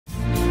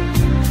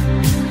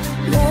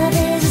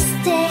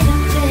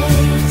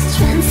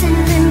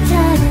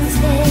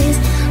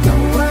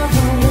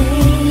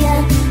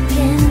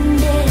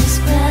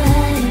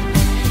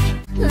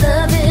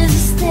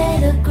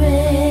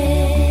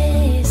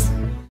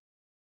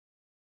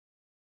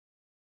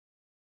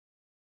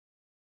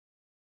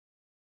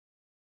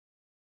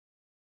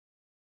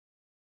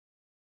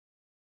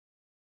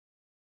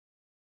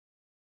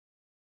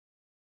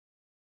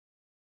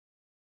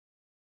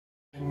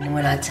And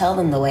when I tell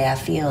them the way I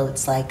feel,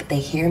 it's like they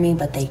hear me,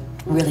 but they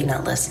really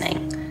not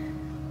listening.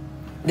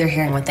 They're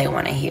hearing what they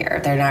want to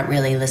hear. They're not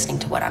really listening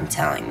to what I'm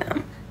telling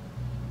them.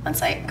 It's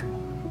like,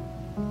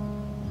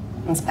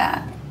 it's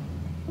bad.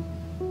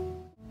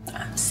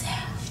 I'm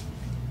sad.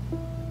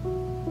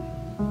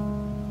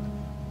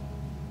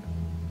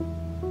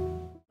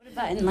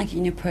 What about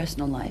in your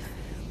personal life?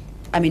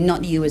 I mean,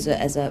 not you as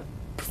a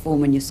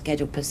performer in your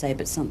schedule per se,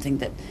 but something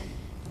that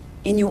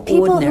in your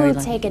ordinary life. People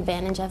who take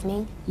advantage of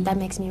me, that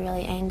makes me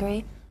really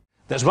angry.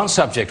 There's one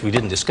subject we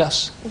didn't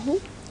discuss.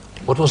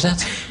 What was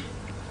that?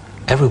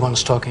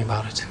 Everyone's talking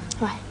about it.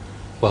 What?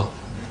 Well,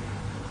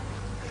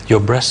 your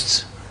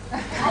breasts.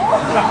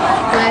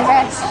 My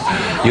breasts.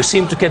 You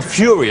seem to get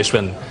furious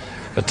when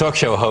a talk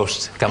show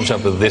host comes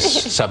up with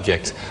this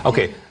subject.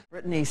 Okay.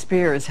 Britney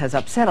Spears has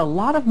upset a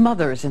lot of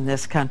mothers in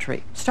this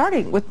country,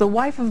 starting with the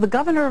wife of the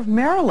governor of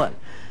Maryland,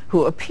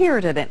 who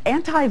appeared at an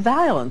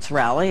anti-violence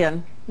rally,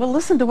 and we'll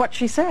listen to what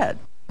she said.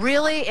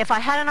 Really, if I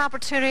had an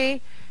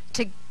opportunity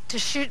to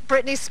shoot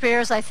Britney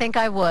Spears, I think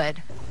I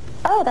would.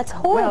 Oh, that's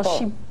horrible.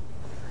 Well,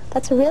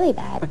 that's really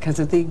bad. because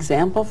of the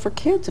example for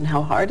kids and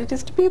how hard it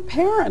is to be a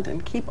parent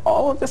and keep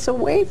all of this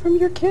away from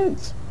your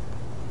kids.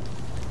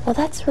 Well,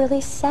 that's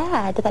really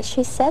sad that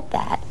she said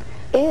that.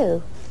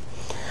 Ew.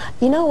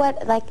 You know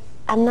what, like,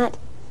 I'm not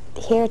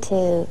here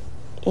to,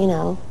 you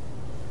know,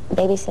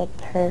 babysit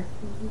her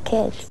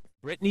kids.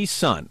 Britney's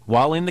son,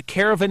 while in the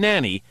care of a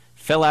nanny,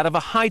 fell out of a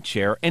high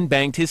chair and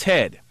banged his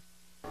head.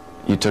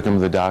 You took him to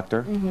the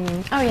doctor?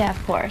 Oh yeah,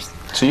 of course.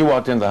 So you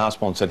walked into the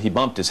hospital and said he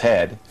bumped his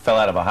head, fell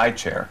out of a high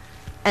chair.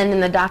 And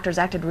then the doctors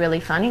acted really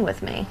funny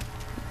with me.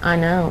 I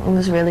know, it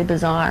was really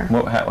bizarre.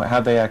 Well,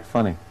 how'd they act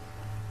funny?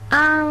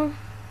 I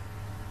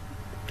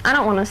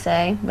don't want to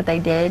say, but they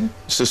did.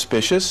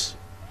 Suspicious?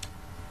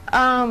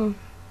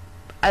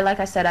 Like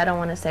I said, I don't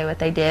want to say what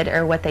they did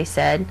or what they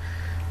said.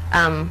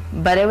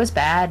 But it was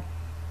bad.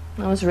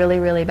 It was really,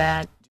 really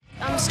bad.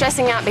 I'm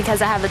stressing out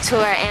because I have a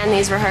tour and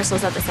these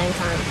rehearsals at the same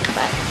time.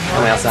 But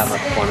and we also have a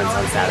performance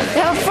on Saturday.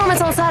 we have a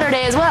performance on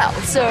Saturday as well,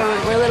 so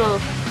we're a little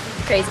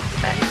crazy.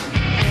 But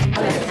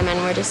I mean,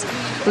 we're just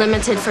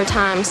limited for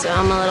time, so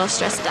I'm a little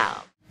stressed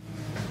out.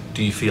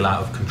 Do you feel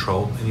out of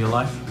control in your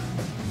life?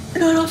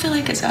 No, I don't feel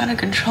like it's out of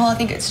control. I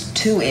think it's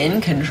too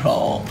in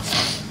control.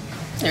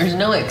 There's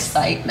no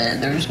excitement.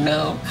 There's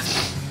no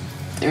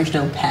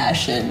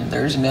passion.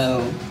 There's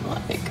no,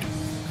 like,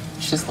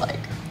 it's just like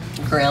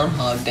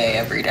Groundhog Day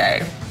every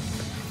day,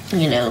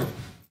 you know?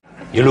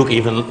 You look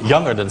even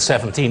younger than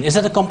 17. Is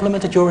that a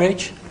compliment at your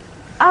age?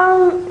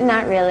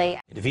 Not really.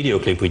 In the video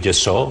clip we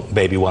just saw,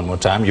 Baby One More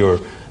Time, you're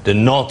the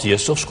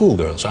naughtiest of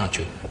schoolgirls, aren't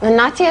you? The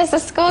naughtiest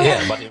of school?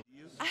 Yeah, but...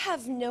 I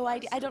have no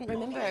idea. I don't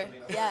remember.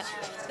 Yeah.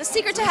 The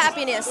secret to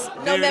happiness.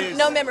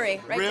 No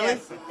memory. Right there.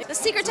 The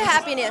secret to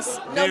happiness.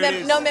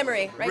 No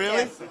memory. Right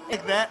there.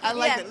 Like that? I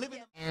like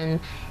that. And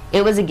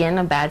it was, again,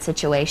 a bad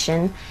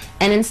situation.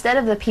 And instead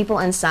of the people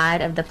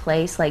inside of the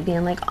place, like,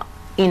 being like,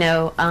 you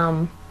know,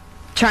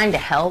 trying to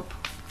help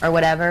or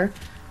whatever,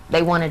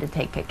 they wanted to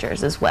take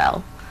pictures as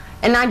well.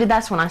 And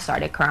that's when I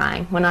started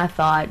crying, when I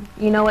thought,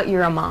 you know what,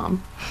 you're a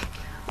mom.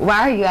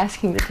 Why are you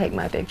asking to take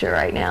my picture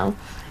right now?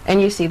 And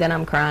you see that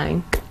I'm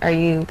crying. Are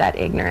you that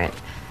ignorant?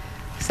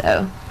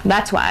 So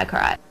that's why I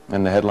cried.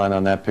 And the headline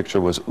on that picture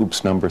was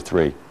Oops Number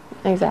 3.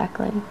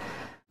 Exactly.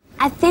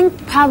 I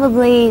think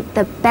probably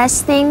the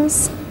best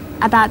things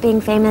about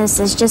being famous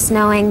is just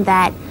knowing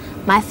that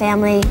my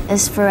family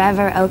is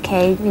forever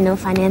okay. You know,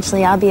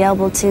 financially, I'll be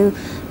able to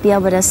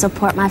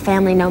support my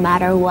family no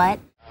matter what.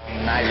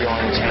 Nigel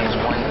only changed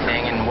one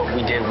thing, and what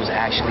we did was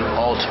actually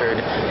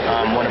altered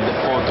one of the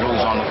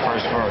pull-throughs on the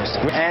first verse.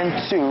 And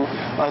 2,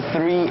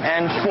 3,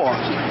 and 4.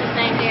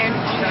 Same dear,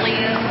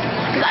 please.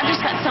 Because I've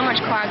just got so much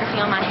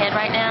choreography on my head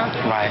right now.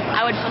 Right.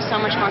 I would feel so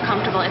much more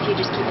comfortable if you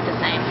just keep it the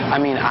same. I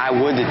mean, I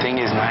would. The thing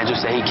is, Nigel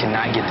said he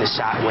cannot get the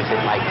shot with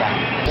it like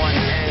that. 1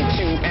 and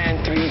 2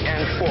 and 3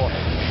 and 4.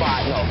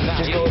 5. No,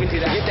 just go. Get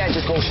that.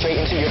 Just go straight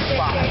into your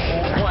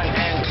 5. 1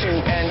 and 2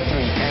 and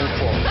 3 and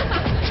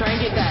 4. Try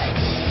and get that.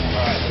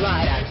 All right.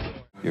 Slide.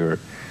 You're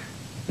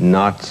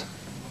not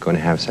going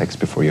to have sex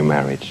before your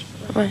marriage.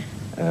 Why?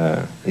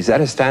 Is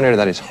that a standard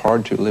that is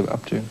hard to live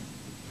up to?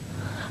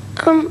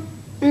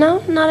 No,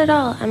 not at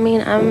all. I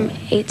mean, I'm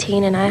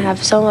 18 and I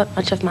have so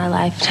much of my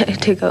life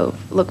to go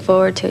look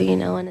forward to, you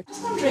know. And I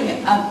was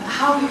wondering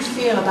how you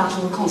feel about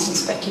all the constant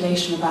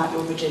speculation about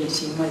your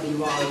virginity and whether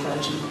you are a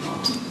virgin or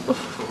not.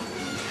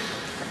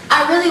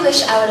 I really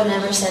wish I would have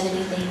never said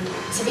anything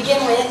to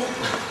begin with,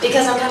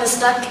 because I'm kind of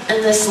stuck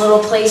in this little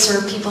place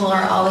where people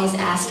are always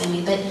asking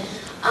me. But,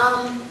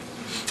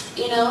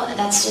 you know,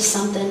 that's just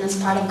something that's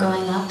part of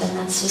growing up, and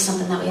that's just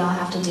something that we all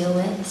have to deal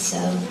with, so.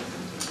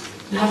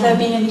 Have there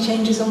been any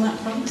changes on that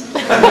front?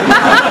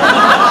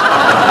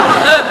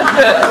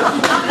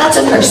 That's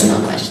a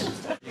personal question.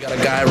 You got a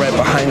guy right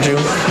behind you.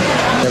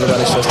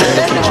 Everybody's supposed to look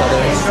at each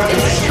other.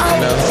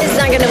 It's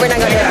not gonna, we're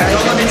not gonna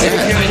do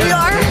it. We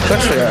are? Of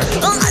course we are.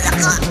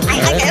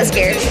 I get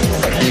scared.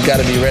 You got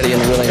to be ready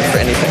and willing for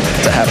anything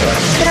to happen.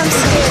 But I'm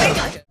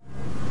scared.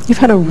 You've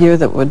had a year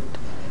that would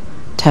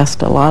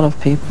test a lot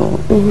of people.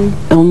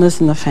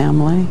 Illness in the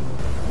family,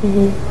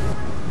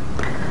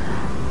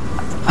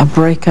 a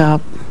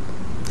breakup,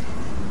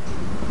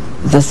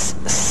 this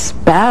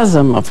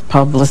spasm of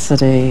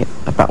publicity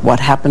about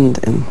what happened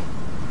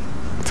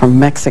from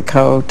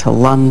Mexico to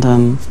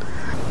London.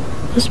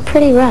 It was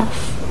pretty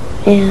rough,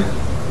 yeah.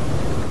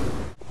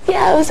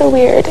 Yeah, it was a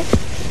weird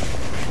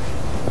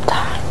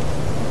time.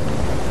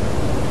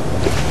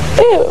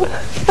 Ew,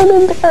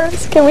 I'm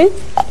embarrassed. Can we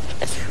stop?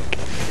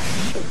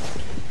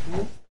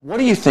 What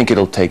do you think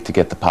it'll take to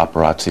get the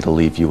paparazzi to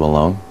leave you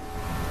alone?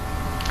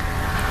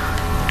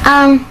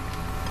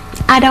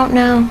 I don't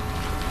know.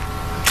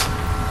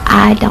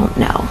 I don't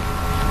know.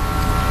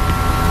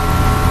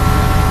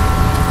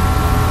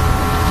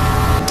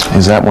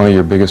 Is that one of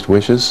your biggest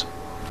wishes?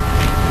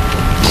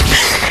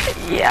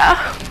 Yeah.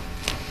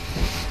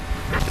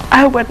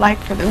 I would like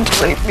for them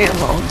to leave me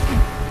alone.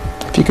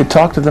 If you could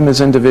talk to them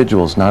as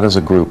individuals, not as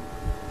a group,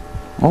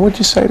 what would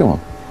you say to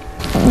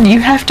them? You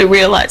have to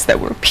realize that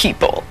we're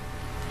people,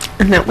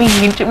 and that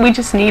we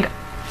just need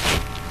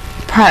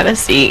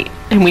privacy,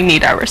 and we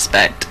need our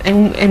respect,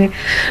 and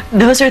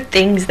those are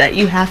things that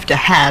you have to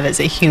have as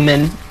a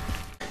human.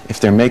 If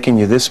they're making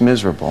you this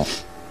miserable,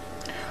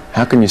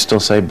 how can you still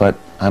say, but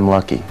I'm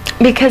lucky?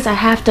 Because I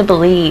have to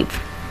believe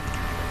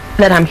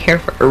that I'm here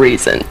for a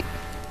reason.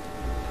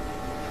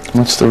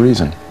 What's the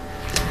reason?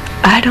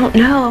 I don't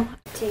know.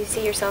 Do you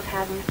see yourself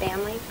having a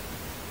family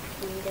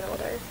when you get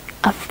older?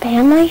 A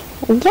family?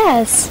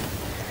 Yes,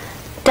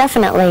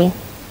 definitely.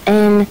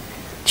 In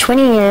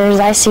 20 years,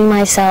 I see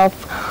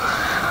myself,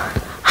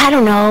 I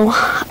don't know,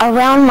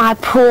 around my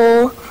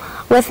pool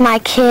with my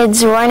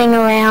kids running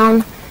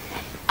around,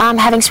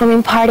 having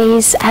swimming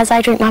parties as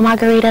I drink my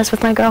margaritas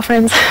with my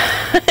girlfriends.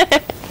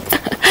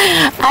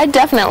 I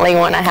definitely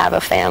want to have a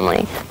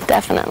family,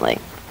 definitely.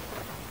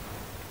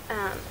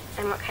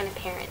 And what kind of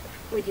parent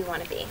would you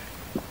want to be?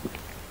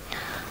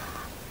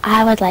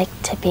 I would like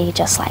to be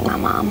just like my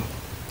mom.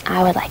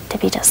 I would like to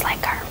be just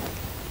like her.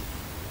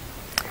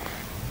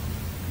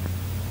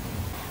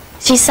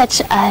 She's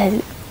such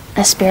a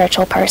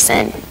spiritual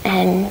person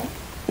and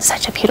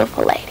such a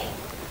beautiful lady.